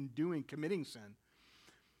in committing sin,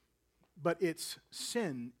 but its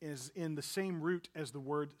sin is in the same root as the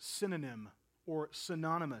word synonym or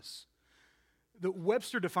synonymous. The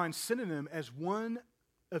Webster defines synonym as one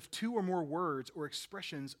of 2 or more words or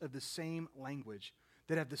expressions of the same language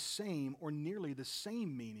that have the same or nearly the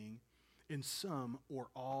same meaning in some or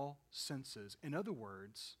all senses. In other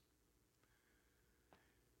words,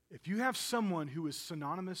 if you have someone who is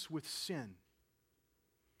synonymous with sin,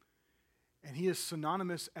 and he is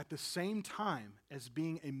synonymous at the same time as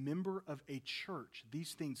being a member of a church,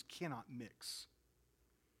 these things cannot mix.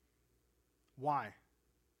 Why?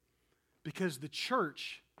 Because the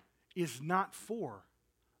church is not for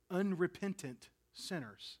unrepentant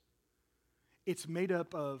sinners. It's made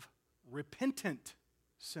up of repentant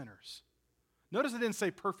sinners. Notice I didn't say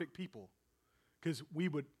perfect people, because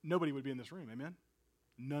nobody would be in this room, amen?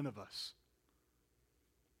 None of us.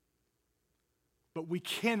 But we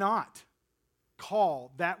cannot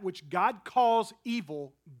call that which God calls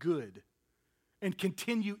evil good and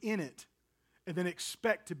continue in it and then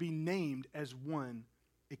expect to be named as one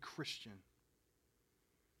a Christian.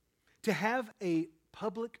 To have a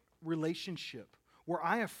public relationship where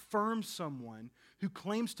I affirm someone who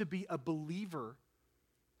claims to be a believer,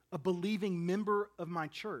 a believing member of my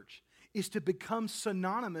church, is to become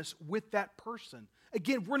synonymous with that person.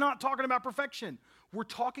 Again, we're not talking about perfection. We're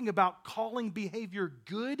talking about calling behavior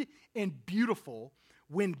good and beautiful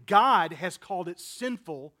when God has called it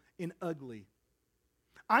sinful and ugly.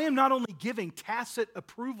 I am not only giving tacit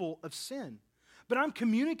approval of sin, but I'm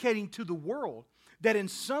communicating to the world that in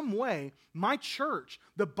some way, my church,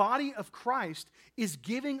 the body of Christ, is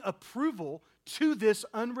giving approval to this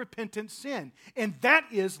unrepentant sin. And that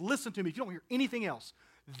is, listen to me, if you don't hear anything else,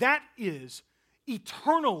 that is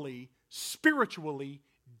eternally, spiritually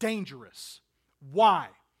dangerous. Why?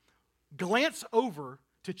 Glance over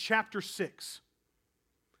to chapter 6,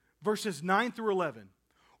 verses 9 through 11.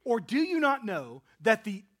 Or do you not know that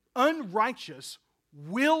the unrighteous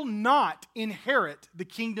will not inherit the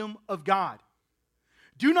kingdom of God?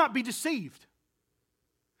 Do not be deceived.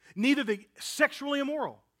 Neither the sexually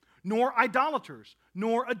immoral, nor idolaters,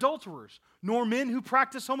 nor adulterers, nor men who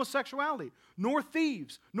practice homosexuality, nor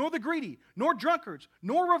thieves, nor the greedy, nor drunkards,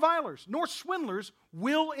 nor revilers, nor swindlers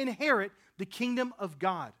will inherit the kingdom of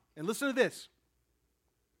God. And listen to this.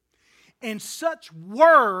 And such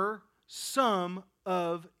were some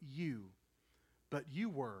of you. But you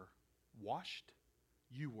were washed,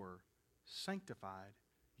 you were sanctified,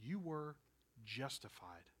 you were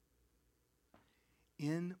justified.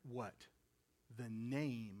 In what? The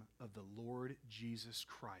name of the Lord Jesus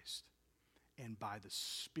Christ and by the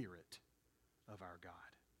Spirit of our God.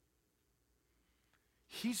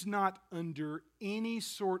 He's not under any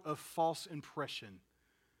sort of false impression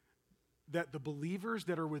that the believers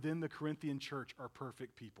that are within the Corinthian church are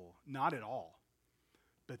perfect people. Not at all.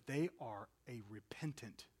 But they are a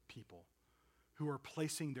repentant people who are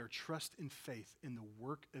placing their trust and faith in the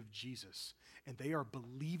work of Jesus. And they are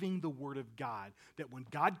believing the word of God, that when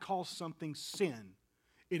God calls something sin,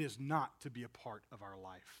 it is not to be a part of our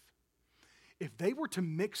life. If they were to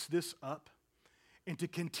mix this up and to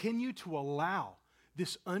continue to allow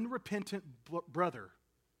this unrepentant brother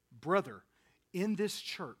in this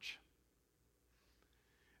church,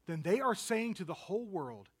 then they are saying to the whole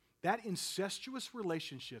world that incestuous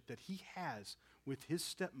relationship that he has with his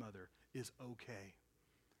stepmother is okay.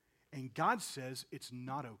 And God says it's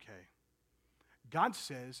not okay. God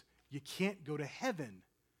says you can't go to heaven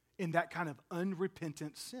in that kind of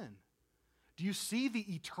unrepentant sin. Do you see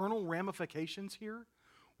the eternal ramifications here?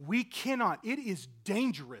 We cannot, it is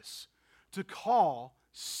dangerous to call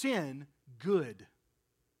sin good.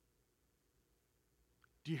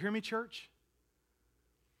 Do you hear me, church?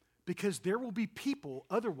 Because there will be people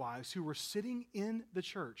otherwise who are sitting in the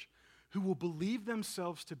church who will believe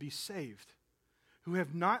themselves to be saved, who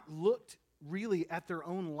have not looked really at their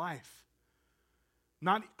own life,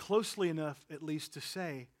 not closely enough at least to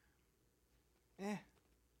say,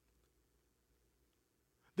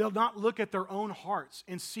 They'll not look at their own hearts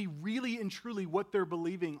and see really and truly what they're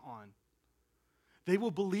believing on. They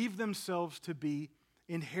will believe themselves to be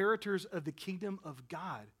inheritors of the kingdom of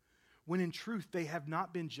God, when in truth they have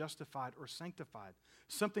not been justified or sanctified.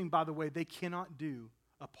 Something, by the way, they cannot do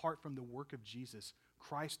apart from the work of Jesus.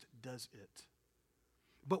 Christ does it.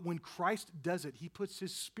 But when Christ does it, he puts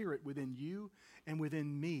his Spirit within you and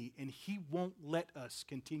within me, and he won't let us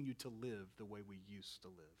continue to live the way we used to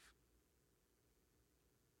live.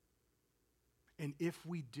 And if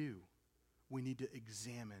we do, we need to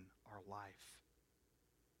examine our life.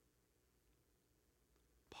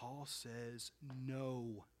 Paul says,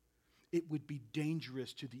 no. It would be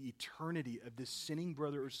dangerous to the eternity of this sinning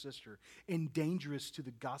brother or sister and dangerous to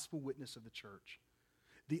the gospel witness of the church.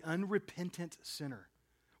 The unrepentant sinner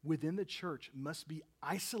within the church must be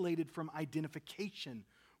isolated from identification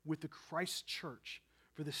with the Christ church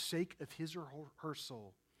for the sake of his or her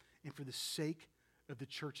soul and for the sake of the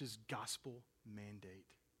church's gospel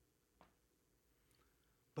mandate.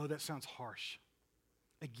 Bo, that sounds harsh.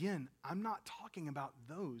 Again, I'm not talking about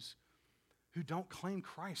those who don't claim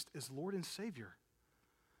Christ as Lord and Savior.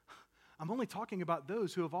 I'm only talking about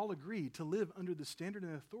those who have all agreed to live under the standard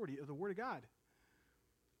and authority of the Word of God.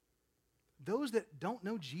 Those that don't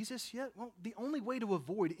know Jesus yet, well, the only way to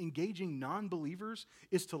avoid engaging non-believers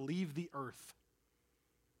is to leave the earth.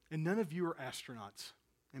 And none of you are astronauts.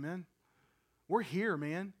 Amen? We're here,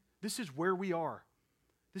 man. This is where we are.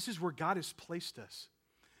 This is where God has placed us.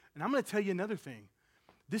 And I'm going to tell you another thing.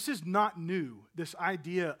 This is not new, this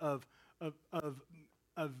idea of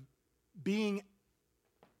being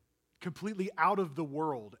completely out of the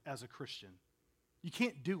world as a Christian. You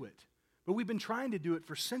can't do it. But we've been trying to do it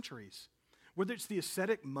for centuries. Whether it's the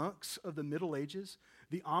ascetic monks of the Middle Ages,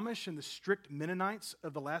 the Amish and the strict Mennonites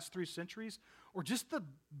of the last 3 centuries, or just the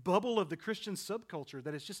bubble of the Christian subculture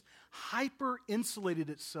that has just hyper-insulated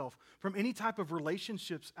itself from any type of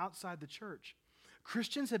relationships outside the church.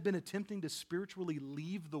 Christians have been attempting to spiritually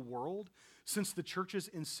leave the world since the church's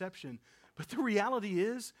inception. But the reality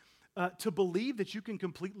is, to believe that you can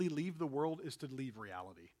completely leave the world is to leave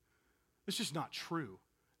reality. It's just not true.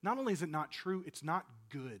 Not only is it not true, it's not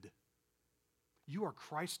good. You are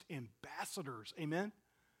Christ's ambassadors, amen?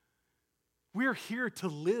 We're here to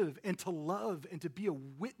live and to love and to be a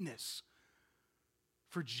witness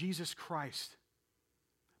for Jesus Christ.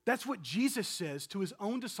 That's what Jesus says to his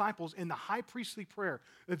own disciples in the high priestly prayer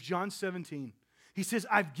of John 17. He says,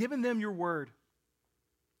 I've given them your word,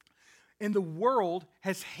 and the world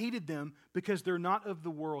has hated them because they're not of the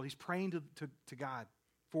world. He's praying to God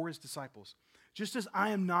for his disciples. Just as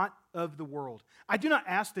I am not of the world. I do not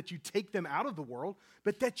ask that you take them out of the world,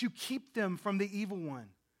 but that you keep them from the evil one.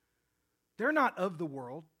 They're not of the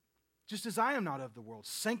world, just as I am not of the world.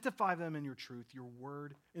 Sanctify them in your truth, your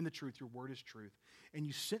word, in the truth, your word is truth. And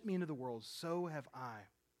you sent me into the world, so have I.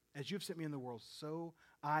 As you have sent me in the world, so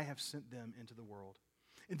I have sent them into the world.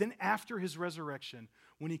 And then after his resurrection,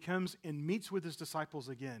 when he comes and meets with his disciples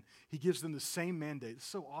again, he gives them the same mandate. It's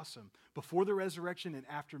so awesome. Before the resurrection and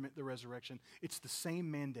after the resurrection, it's the same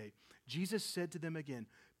mandate. Jesus said to them again,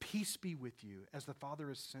 peace be with you, as the Father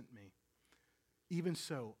has sent me. Even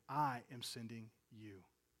so, I am sending you.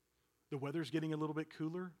 The weather's getting a little bit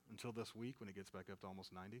cooler until this week when it gets back up to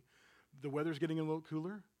almost 90. The weather's getting a little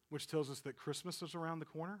cooler, which tells us that Christmas is around the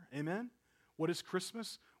corner. Amen? What is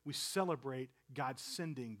Christmas? We celebrate God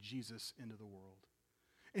sending Jesus into the world.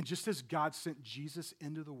 And just as God sent Jesus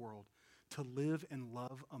into the world to live and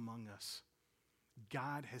love among us,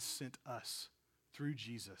 God has sent us through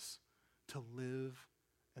Jesus to live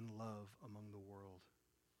and love among the world.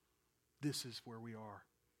 This is where we are.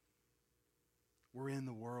 We're in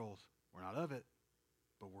the world. We're not of it,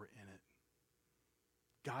 but we're in it.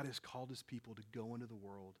 God has called his people to go into the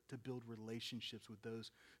world, to build relationships with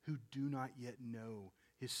those who do not yet know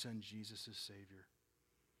his son Jesus as Savior.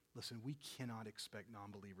 Listen, we cannot expect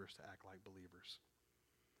non-believers to act like believers.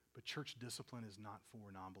 But church discipline is not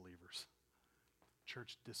for non-believers.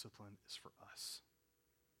 Church discipline is for us.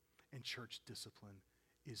 And church discipline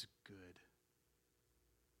is good.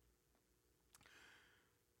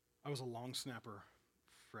 I was a long snapper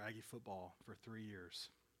for Aggie football for 3 years.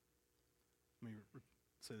 Let me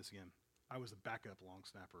say this again. I was a backup long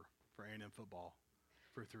snapper for A&M football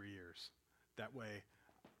for 3 years. That way,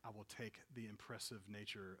 I will take the impressive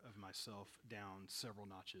nature of myself down several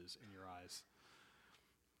notches in your eyes.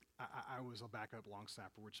 I was a backup long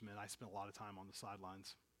snapper, which meant I spent a lot of time on the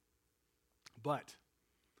sidelines. But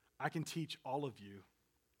I can teach all of you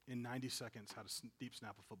in 90 seconds how to deep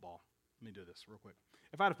snap a football. Let me do this real quick.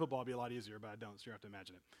 If I had a football, it'd be a lot easier, but I don't, so you have to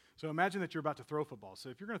imagine it. So imagine that you're about to throw a football. So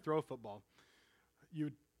if you're going to throw a football, you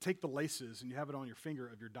would take the laces and you have it on your finger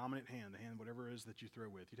of your dominant hand, the hand, whatever it is that you throw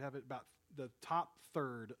with. You'd have it about the top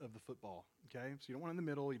third of the football, okay? So you don't want it in the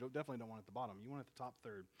middle. You definitely don't want it at the bottom. You want it at the top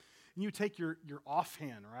third. And you take your off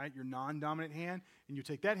hand, right, your non-dominant hand, and you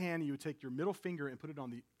take that hand and you would take your middle finger and put it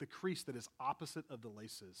on the crease that is opposite of the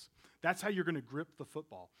laces. That's how you're going to grip the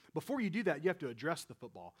football. Before you do that, you have to address the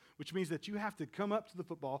football, which means that you have to come up to the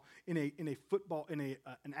football in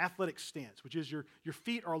an athletic stance, which is your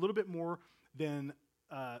feet are a little bit more than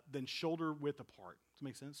shoulder width apart. Does that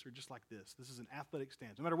make sense? Or just like this. This is an athletic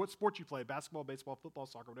stance. No matter what sport you play, basketball, baseball, football,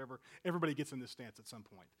 soccer, whatever, everybody gets in this stance at some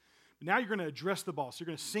point. But now you're going to address the ball. So you're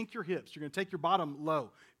going to sink your hips. You're going to take your bottom low.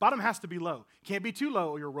 Bottom has to be low. Can't be too low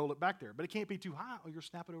or you'll roll it back there. But it can't be too high or you'll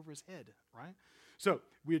snap it over his head, right? So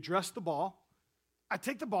we address the ball. I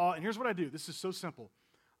take the ball, and here's what I do. This is so simple.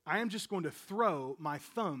 I am just going to throw my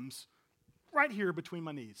thumbs right here between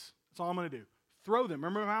my knees. That's all I'm going to do. Throw them.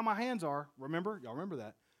 Remember how my hands are. Remember? Y'all remember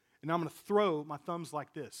that. And now I'm going to throw my thumbs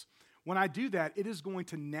like this. When I do that, it is going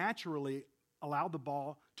to naturally allow the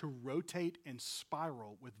ball to rotate and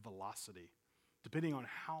spiral with velocity, depending on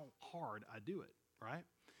how hard I do it, right?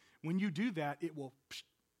 When you do that, it will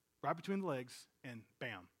right between the legs and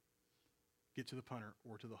bam, get to the punter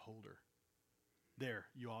or to the holder. There,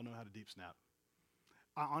 you all know how to deep snap.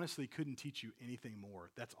 I honestly couldn't teach you anything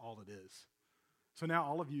more. That's all it is. So now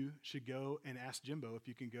all of you should go and ask Jimbo if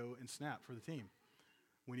you can go and snap for the team.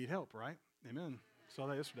 We need help, right? Amen. Saw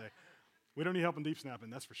that yesterday. We don't need help in deep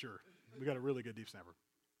snapping, that's for sure. We got a really good deep snapper.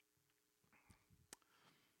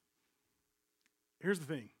 Here's the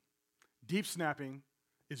thing. Deep snapping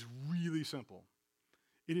is really simple.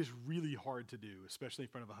 It is really hard to do, especially in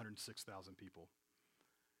front of 106,000 people.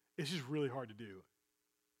 It's just really hard to do.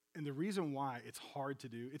 And the reason why it's hard to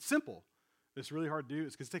do, it's simple, but it's really hard to do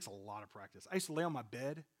is because it takes a lot of practice. I used to lay on my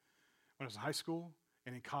bed when I was in high school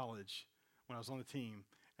and in college when I was on the team,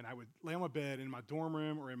 and I would lay on my bed in my dorm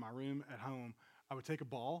room or in my room at home. I would take a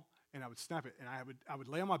ball and I would snap it, and I would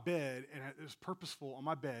lay on my bed, and it was purposeful on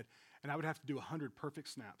my bed, and I would have to do 100 perfect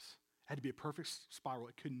snaps. It had to be a perfect spiral.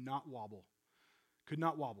 It could not wobble. Could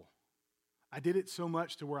not wobble. I did it so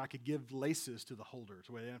much to where I could give laces to the holder,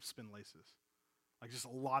 so I didn't have to spin laces. Like just a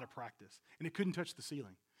lot of practice. And it couldn't touch the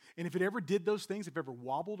ceiling. And if it ever did those things, if it ever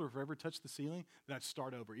wobbled or if it ever touched the ceiling, then I'd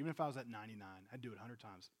start over. Even if I was at 99, I'd do it 100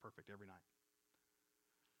 times perfect every night.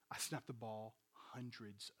 I snap the ball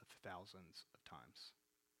hundreds of thousands of times.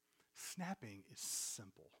 Snapping is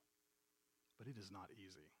simple, but it is not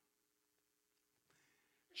easy.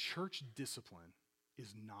 Church discipline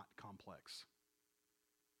is not complex.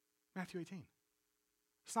 Matthew 18.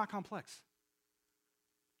 It's not complex.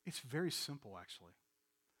 It's very simple, actually.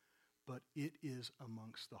 But it is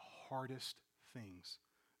amongst the hardest things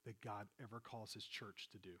that God ever calls his church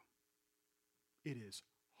to do. It is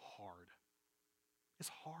hard. It's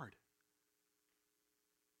hard.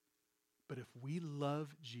 But if we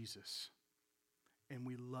love Jesus and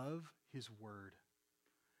we love his word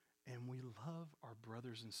and we love our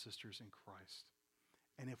brothers and sisters in Christ,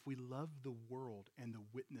 and if we love the world and the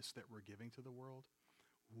witness that we're giving to the world,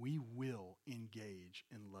 we will engage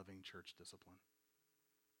in loving church discipline.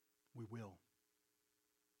 We will.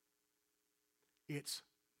 It's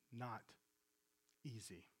not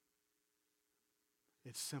easy.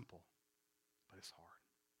 It's simple, but it's hard.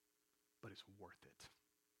 But it's worth it.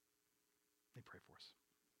 Let me pray for us.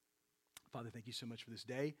 Father, thank you so much for this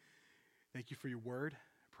day. Thank you for your word.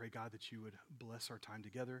 I pray, God, that you would bless our time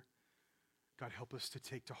together. God, help us to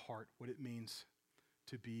take to heart what it means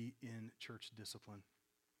to be in church discipline,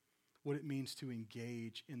 what it means to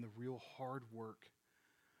engage in the real hard work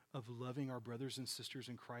of loving our brothers and sisters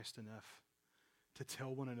in Christ enough to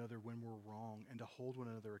tell one another when we're wrong and to hold one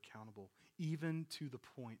another accountable, even to the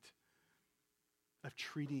point of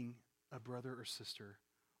treating a brother or sister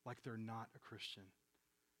like they're not a Christian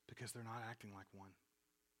because they're not acting like one.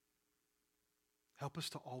 Help us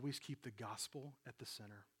to always keep the gospel at the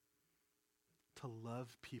center, to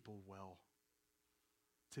love people well,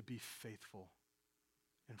 to be faithful.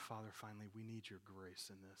 And Father, finally, we need your grace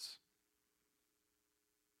in this.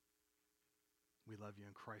 We love you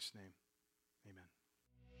in Christ's name. Amen.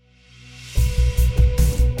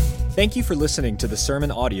 Thank you for listening to the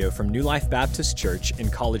sermon audio from New Life Baptist Church in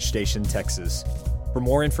College Station, Texas. For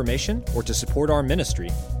more information or to support our ministry,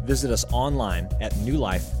 visit us online at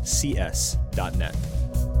newlifecs.net.